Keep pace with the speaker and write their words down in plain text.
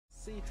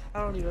See, I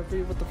don't even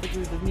read what the fuck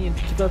you even mean.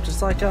 Keep up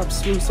just like I'm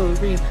smooth, so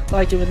green.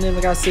 Like even name,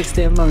 I got 6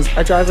 damn lungs.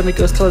 I drive in a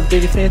ghost called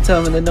Baby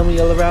Phantom, and they know me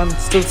all around.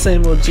 Still the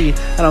same OG,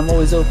 and I'm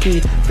always OP.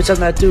 Bitch, I'm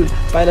that dude,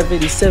 right of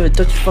 87.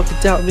 Don't you fucking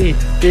doubt me,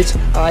 bitch.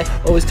 I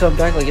always come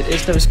back like an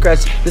itch never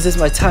scratched. This is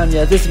my time,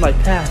 yeah, this is my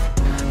path.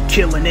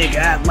 Kill a nigga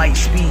at light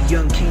speed,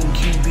 young king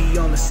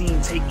QB on the scene.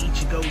 Take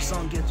Ichigo's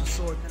song, get your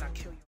sword, then I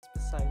kill you.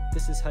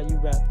 This is how you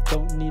rap,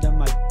 don't need a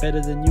mic.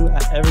 Better than you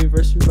at every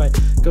verse you write.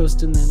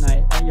 Ghost in the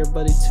night, at your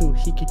buddy too,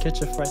 he could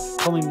catch a fright.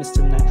 Call me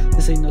Mr. Night,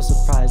 this ain't no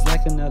surprise.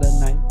 Like another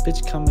night,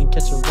 bitch come and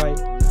catch a right.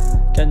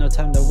 Got no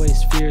time to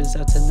waste, fear is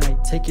out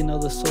tonight. Taking all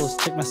the souls,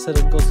 check my set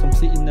of goals,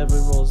 completing every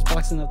roles.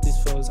 Boxing up these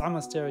foes, I'm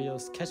on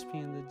stereos, catch me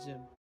in the gym.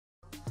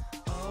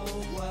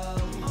 Oh well,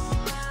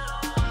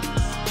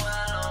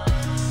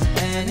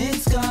 and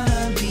it's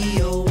gonna be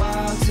a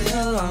while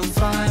till I'm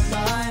fine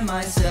by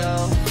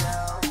myself.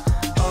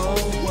 Oh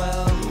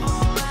well,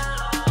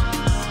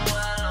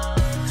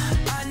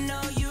 I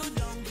know you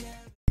don't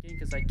care.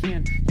 Cause I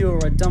can, you're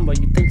a dumbo,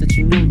 you think that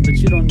you knew, but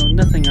you don't know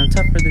nothing. I'm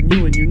tougher than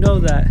you and you know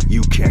that.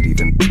 You can't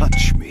even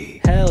touch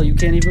me. Hell, you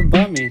can't even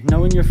bump me.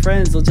 Knowing your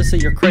friends, they'll just say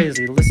you're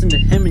crazy. Listen to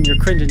him and you're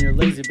cringe and you're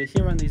lazy, but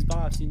here on these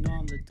bops, you know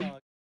I'm the dog.